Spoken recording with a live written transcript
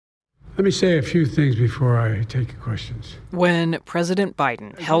Let me say a few things before I take your questions. When President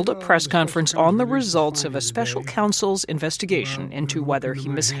Biden held a press conference on the results of a special counsel's investigation into whether he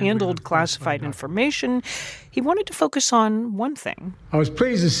mishandled classified information, he wanted to focus on one thing. I was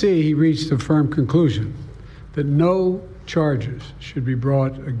pleased to see he reached a firm conclusion that no charges should be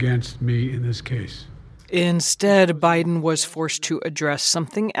brought against me in this case. Instead, Biden was forced to address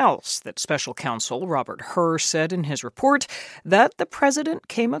something else that special counsel Robert Hur said in his report, that the president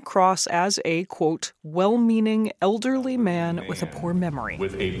came across as a, quote, well-meaning elderly man with a poor memory.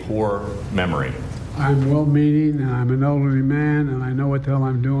 With a poor memory. I'm well-meaning, and I'm an elderly man, and I know what the hell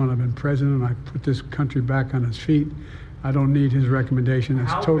I'm doing. I've been president. I put this country back on its feet. I don't need his recommendation.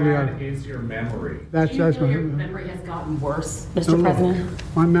 That's How totally bad out. is your memory? That's Your my memory has gotten worse, Mr. President?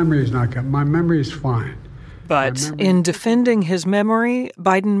 My memory is not good. My memory is fine. But in defending his memory,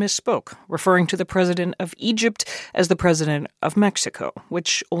 Biden misspoke, referring to the president of Egypt as the president of Mexico,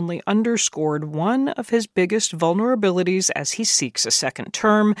 which only underscored one of his biggest vulnerabilities as he seeks a second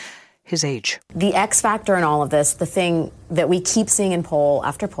term: his age. The X factor in all of this, the thing that we keep seeing in poll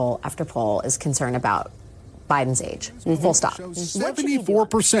after poll after poll, is concern about Biden's age. Full stop.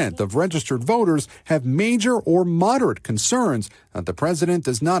 74% of registered voters have major or moderate concerns that the president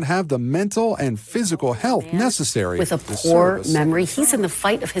does not have the mental and physical health necessary. With a poor memory, he's in the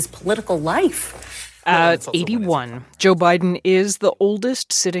fight of his political life. At 81, Joe Biden is the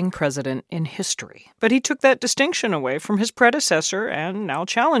oldest sitting president in history. But he took that distinction away from his predecessor and now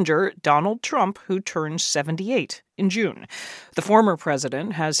challenger, Donald Trump, who turns 78 in June. The former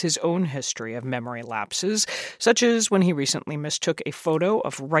president has his own history of memory lapses, such as when he recently mistook a photo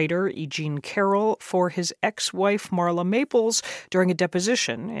of writer Eugene Carroll for his ex-wife Marla Maples during a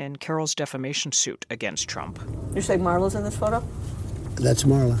deposition in Carroll's defamation suit against Trump. You say Marla's in this photo? That's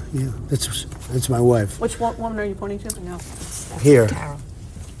Marla, yeah. That's my wife. Which woman are you pointing to? No. Here. Carol.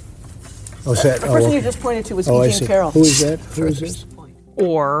 Oh, is that? The person you just pointed to was Eugene Carroll. Who is that? Who is this?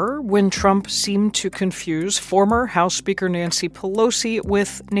 Or when Trump seemed to confuse former House Speaker Nancy Pelosi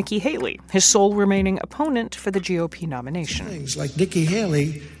with Nikki Haley, his sole remaining opponent for the GOP nomination. Things like Nikki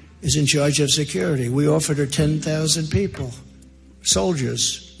Haley is in charge of security. We offered her 10,000 people,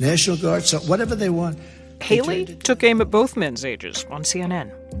 soldiers, National Guard, so whatever they want. Haley took aim at both men's ages on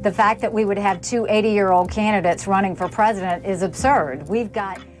CNN. The fact that we would have two 80-year-old candidates running for president is absurd. We've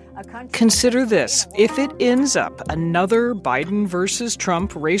got a country... Consider this. If it ends up another Biden versus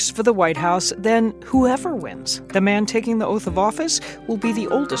Trump race for the White House, then whoever wins, the man taking the oath of office will be the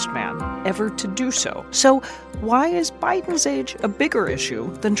oldest man ever to do so. So why is Biden's age a bigger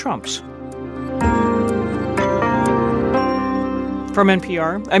issue than Trump's? From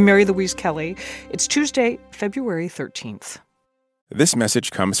NPR, I'm Mary Louise Kelly. It's Tuesday, February 13th. This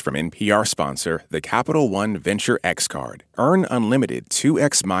message comes from NPR sponsor, the Capital One Venture X Card. Earn unlimited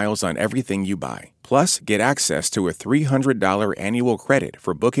 2x miles on everything you buy. Plus, get access to a $300 annual credit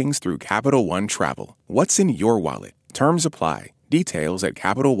for bookings through Capital One Travel. What's in your wallet? Terms apply. Details at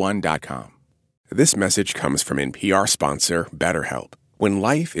CapitalOne.com. This message comes from NPR sponsor, BetterHelp. When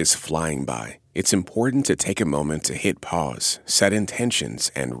life is flying by, it's important to take a moment to hit pause, set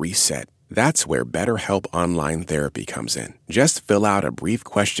intentions, and reset. That's where BetterHelp Online Therapy comes in. Just fill out a brief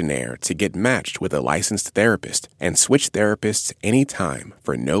questionnaire to get matched with a licensed therapist and switch therapists anytime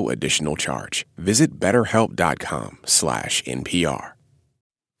for no additional charge. Visit BetterHelp.com/NPR.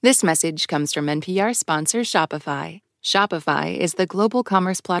 This message comes from NPR sponsor Shopify. Shopify is the global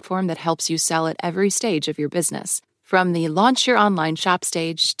commerce platform that helps you sell at every stage of your business. From the launch your online shop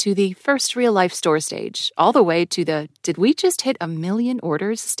stage to the first real-life store stage, all the way to the did we just hit 1 million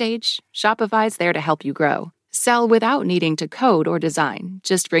orders stage, Shopify's there to help you grow. Sell without needing to code or design.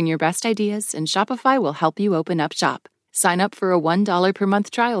 Just bring your best ideas and Shopify will help you open up shop. Sign up for a $1 per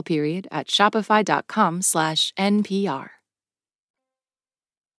month trial period at shopify.com/NPR.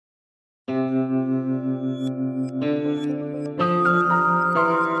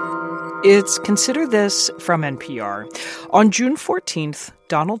 It's Consider This from NPR. On June 14th,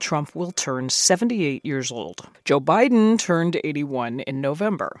 Donald Trump will turn 78 years old. Joe Biden turned 81 in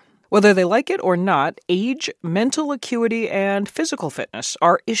November. Whether they like it or not, age, mental acuity, and physical fitness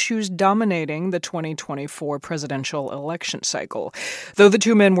are issues dominating the 2024 presidential election cycle. Though the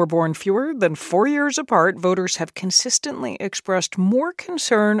two men were born fewer than 4 years apart, voters have consistently expressed more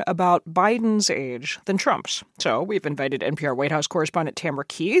concern about Biden's age than Trump's. So we've invited NPR White House correspondent Tamara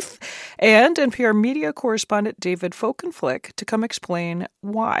Keith and NPR media correspondent David Folkenflik to come explain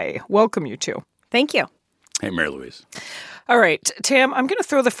why. Welcome, you two. Thank you. Hey, Mary Louise. All right, Tam, I'm going to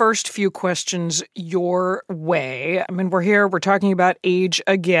throw the first few questions your way. I mean, we're talking about age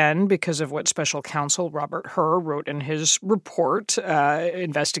again because of what special counsel Robert Hur wrote in his report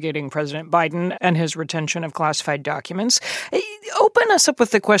investigating President Biden and his retention of classified documents. Open us up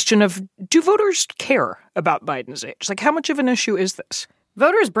with the question of, do voters care about Biden's age? Like, how much of an issue is this?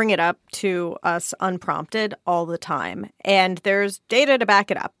 Voters bring it up to us unprompted all the time, and there's data to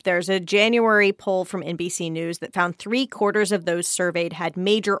back it up. There's a January poll from NBC News that found 3/4 of those surveyed had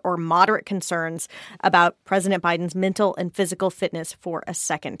major or moderate concerns about President Biden's mental and physical fitness for a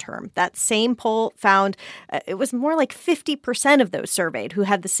second term. That same poll found it was more like 50% of those surveyed who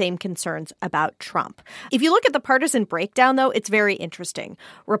had the same concerns about Trump. If you look at the partisan breakdown, though, it's very interesting.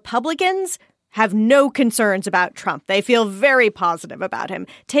 Republicans have no concerns about Trump. They feel very positive about him.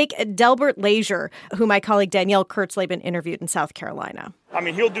 Take Delbert Leisure, who my colleague Danielle Kurtzleben interviewed in South Carolina. I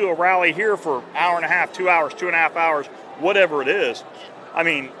mean, he'll do a rally here for an hour and a half, 2 hours, 2.5 hours, whatever it is. I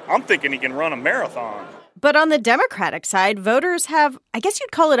mean, I'm thinking he can run a marathon. But on the Democratic side, voters have, I guess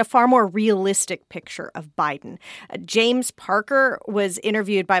you'd call it a far more realistic picture of Biden. James Parker was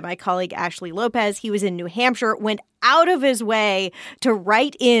interviewed by my colleague Ashley Lopez. He was in New Hampshire, went out of his way to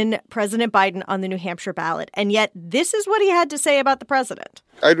write in President Biden on the New Hampshire ballot. And yet this is what he had to say about the president.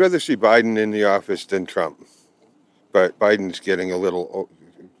 I'd rather see Biden in the office than Trump. But Biden's getting a little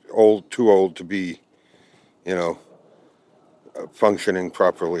old, too old to be, functioning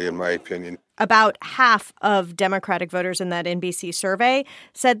properly, in my opinion. About half of Democratic voters in that NBC survey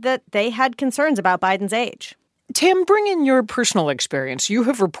said that they had concerns about Biden's age. Tam, bring in your personal experience. You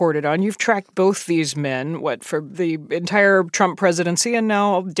have reported on, you've tracked both these men, for the entire Trump presidency, and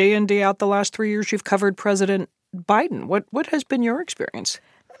now day in, day out the last 3 years you've covered President Biden. What has been your experience?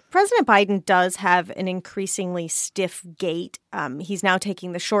 President Biden does have an increasingly stiff gait. He's now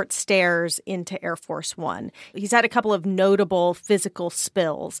taking the short stairs into Air Force One. He's had a couple of notable physical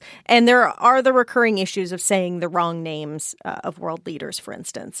spills. And there are the recurring issues of saying the wrong names of world leaders, for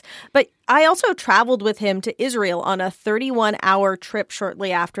instance. But I also traveled with him to Israel on a 31-hour trip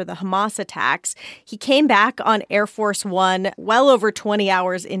shortly after the Hamas attacks. He came back on Air Force One well over 20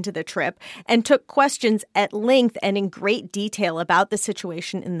 hours into the trip and took questions at length and in great detail about the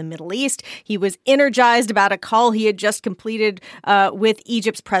situation in the Middle East. He was energized about a call he had just completed with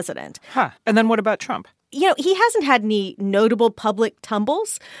Egypt's president. And then what about Trump? He hasn't had any notable public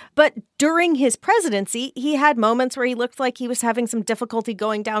tumbles, but during his presidency, he had moments where he looked like he was having some difficulty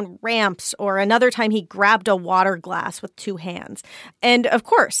going down ramps, or another time he grabbed a water glass with two hands. And of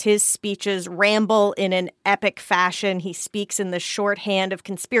course, his speeches ramble in an epic fashion. He speaks in the shorthand of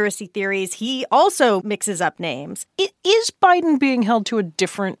conspiracy theories. He also mixes up names. Is Biden being held to a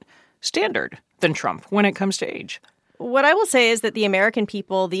different standard than Trump when it comes to age? What I will say is that the American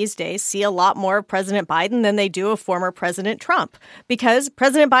people these days see a lot more of President Biden than they do of former President Trump, because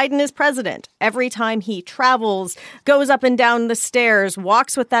President Biden is president. Every time he travels, goes up and down the stairs,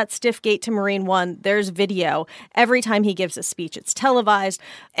 walks with that stiff gait to Marine One, there's video. Every time he gives a speech, it's televised.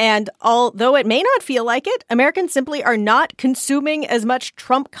 And although it may not feel like it, Americans simply are not consuming as much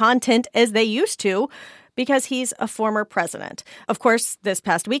Trump content as they used to, because he's a former president. Of course, this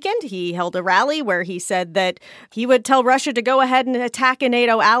past weekend, he held a rally where he said that he would tell Russia to go ahead and attack a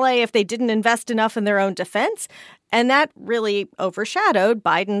NATO ally if they didn't invest enough in their own defense. And that really overshadowed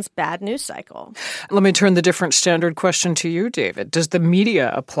Biden's bad news cycle. Let me turn the different standard question to you, David. Does the media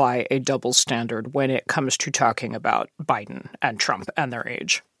apply a double standard when it comes to talking about Biden and Trump and their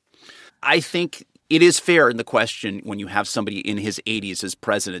age? I think it is fair in the question when you have somebody in his 80s as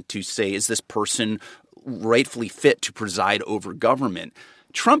president to say, is this person rightfully fit to preside over government?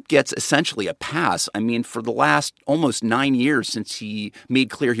 Trump gets essentially a pass. I mean, for the last almost 9 years since he made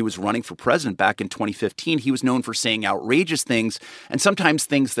clear he was running for president back in 2015, he was known for saying outrageous things, and sometimes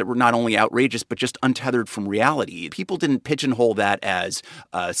things that were not only outrageous, but just untethered from reality. People didn't pigeonhole that as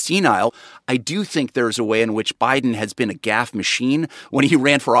senile. I do think there's a way in which Biden has been a gaffe machine. When he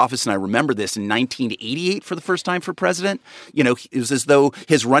ran for office, and I remember this, in 1988 for the first time for president, it was as though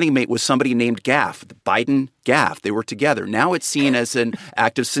his running mate was somebody named Gaff. Biden, Gaff. They were together. Now it's seen as an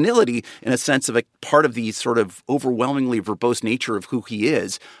act of senility in a sense of a part of the sort of overwhelmingly verbose nature of who he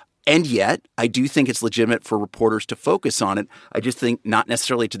is. And yet, I do think it's legitimate for reporters to focus on it. I just think not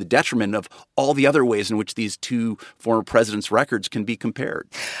necessarily to the detriment of all the other ways in which these two former presidents' records can be compared.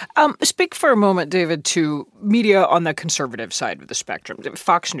 Speak for a moment, David, to media on the conservative side of the spectrum.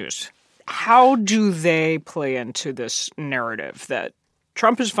 Fox News. How do they play into this narrative that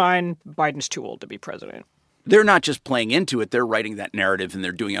Trump is fine, Biden's too old to be president? They're not just playing into it. They're writing that narrative, and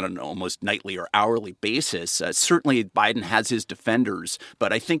they're doing it on an almost nightly or hourly basis. Certainly, Biden has his defenders,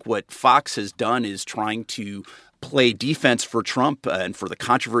 but I think what Fox has done is trying to play defense for Trump and for the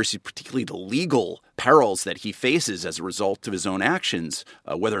controversy, particularly the legal perils that he faces as a result of his own actions,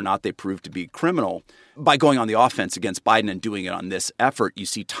 whether or not they prove to be criminal. By going on the offense against Biden and doing it on this effort, you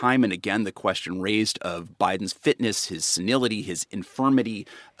see time and again the question raised of Biden's fitness, his senility, his infirmity,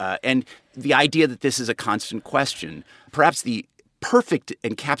 and the idea that this is a constant question. Perhaps the perfect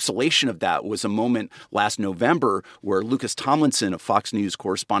encapsulation of that was a moment last November where Lucas Tomlinson, a Fox News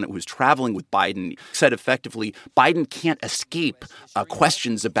correspondent who was traveling with Biden, said effectively, Biden can't escape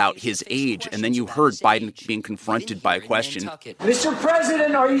questions about his age. And then you heard Biden being confronted by a question. Mr.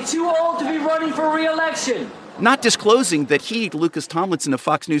 President, are you too old to be running for re-election? Not disclosing that he, Lucas Tomlinson of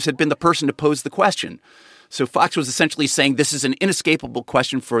Fox News, had been the person to pose the question. So Fox was essentially saying this is an inescapable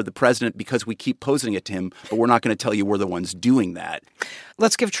question for the president because we keep posing it to him, but we're not going to tell you we're the ones doing that.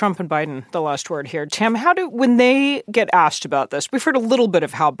 Let's give Trump and Biden the last word here. Tam, when they get asked about this, we've heard a little bit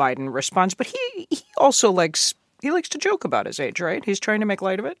of how Biden responds, but he also likes to joke about his age, right? He's trying to make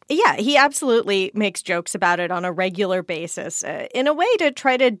light of it? Yeah, he absolutely makes jokes about it on a regular basis in a way to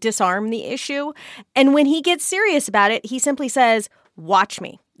try to disarm the issue. And when he gets serious about it, he simply says, watch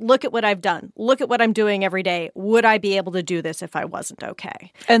me. Look at what I've done. Look at what I'm doing every day. Would I be able to do this if I wasn't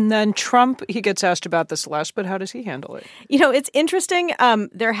okay? And then Trump, he gets asked about this less, but how does he handle it? You know, it's interesting.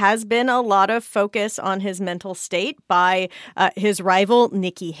 There has been a lot of focus on his mental state by his rival,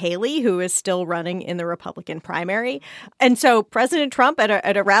 Nikki Haley, who is still running in the Republican primary. And so President Trump,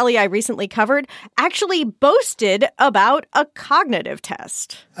 at a rally I recently covered, actually boasted about a cognitive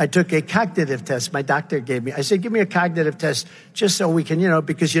test. I took a cognitive test my doctor gave me. I said, give me a cognitive test just so we can,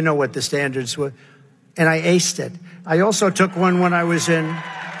 because you know what the standards were. And I aced it. I also took one when I was in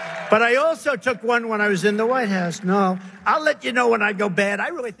the White House. No, I'll let you know when I go bad. I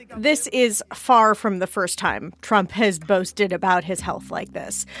really think this is far from the first time Trump has boasted about his health like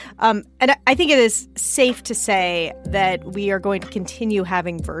this. And I think it is safe to say that we are going to continue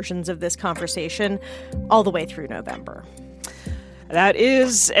having versions of this conversation all the way through November. That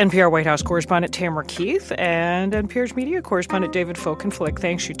is NPR White House correspondent Tamara Keith and NPR's media correspondent David Folkenflik.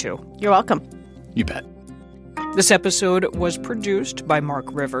 Thanks, you two. You're welcome. You bet. This episode was produced by Mark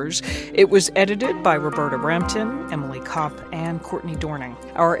Rivers. It was edited by Roberta Rampton, Emily Kopp, and Courtney Dorning.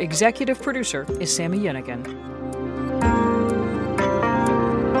 Our executive producer is Sami Yenigan.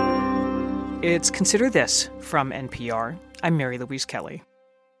 It's Consider This from NPR. I'm Mary Louise Kelly.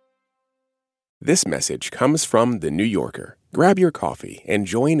 This message comes from The New Yorker. Grab your coffee and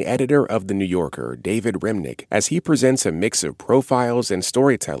join editor of The New Yorker, David Remnick, as he presents a mix of profiles and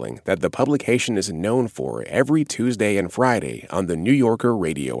storytelling that the publication is known for every Tuesday and Friday on The New Yorker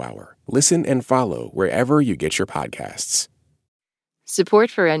Radio Hour. Listen and follow wherever you get your podcasts. Support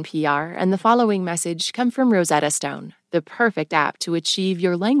for NPR and the following message come from Rosetta Stone, the perfect app to achieve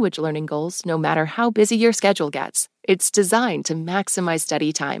your language learning goals no matter how busy your schedule gets. It's designed to maximize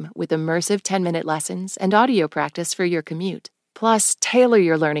study time with immersive 10-minute lessons and audio practice for your commute. Plus, tailor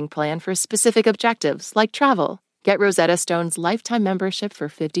your learning plan for specific objectives like travel. Get Rosetta Stone's lifetime membership for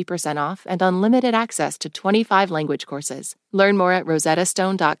 50% off and unlimited access to 25 language courses. Learn more at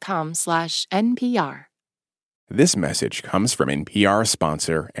rosettastone.com/NPR. This message comes from NPR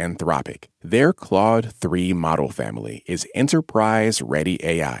sponsor Anthropic. Their Claude 3 model family is enterprise-ready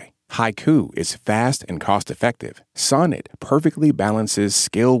AI. Haiku is fast and cost-effective. Sonnet perfectly balances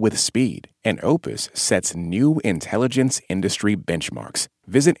skill with speed. And Opus sets new intelligence industry benchmarks.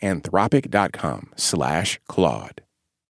 Visit anthropic.com/Claude.